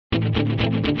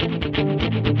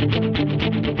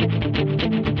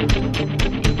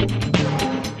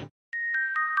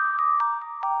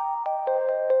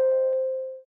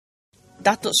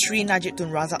Datuk Sri Najib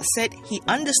Tun Razak said he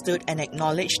understood and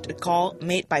acknowledged the call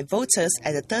made by voters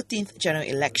at the 13th general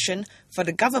election for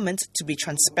the government to be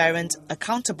transparent,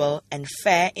 accountable and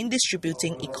fair in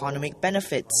distributing economic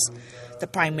benefits. The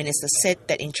Prime Minister said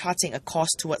that in charting a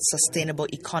course towards sustainable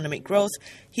economic growth,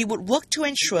 he would work to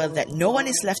ensure that no one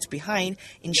is left behind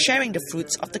in sharing the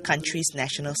fruits of the country's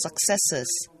national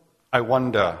successes. I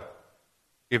wonder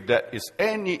if there is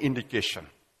any indication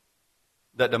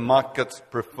that the markets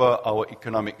prefer our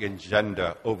economic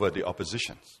agenda over the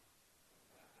opposition's.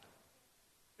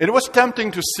 It was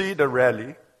tempting to see the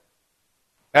rally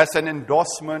as an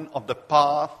endorsement of the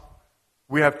path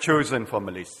we have chosen for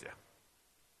Malaysia.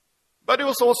 But it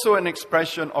was also an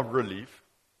expression of relief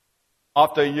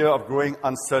after a year of growing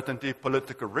uncertainty.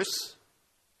 Political risks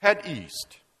had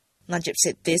eased. Najib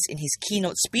said this in his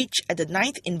keynote speech at the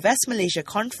 9th Invest Malaysia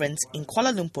conference in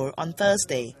Kuala Lumpur on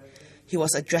Thursday. He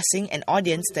was addressing an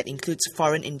audience that includes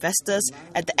foreign investors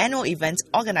at the annual event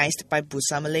organised by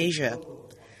Bursa Malaysia.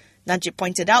 Najib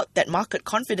pointed out that market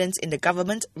confidence in the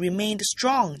government remained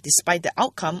strong despite the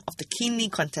outcome of the keenly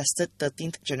contested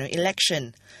 13th general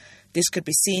election. This could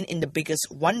be seen in the biggest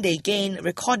one-day gain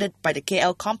recorded by the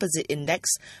KL Composite Index,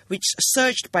 which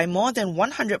surged by more than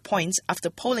 100 points after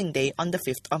polling day on the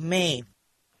 5th of May.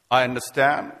 I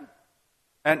understand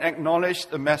and acknowledge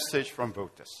the message from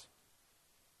voters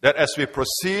that as we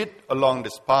proceed along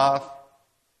this path,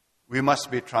 we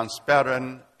must be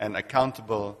transparent and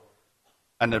accountable,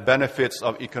 and the benefits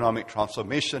of economic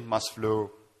transformation must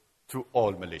flow to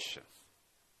all Malaysians.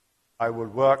 I will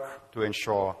work to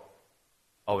ensure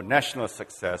our national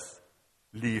success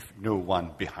leave no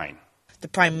one behind. The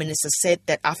Prime Minister said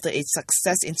that after its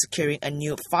success in securing a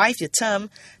new 5-year term,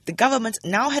 the government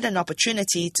now had an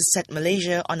opportunity to set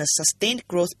Malaysia on a sustained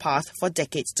growth path for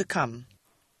decades to come.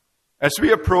 As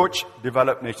we approach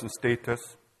developed nation status,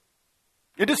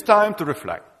 it is time to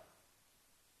reflect,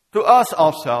 to ask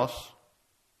ourselves,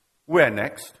 where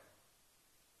next?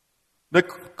 The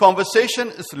conversation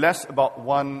is less about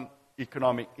one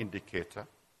economic indicator,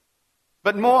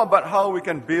 but more about how we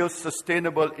can build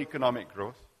sustainable economic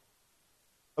growth,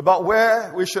 about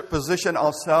where we should position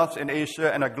ourselves in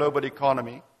Asia and a global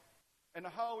economy, and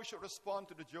how we should respond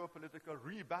to the geopolitical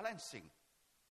rebalancing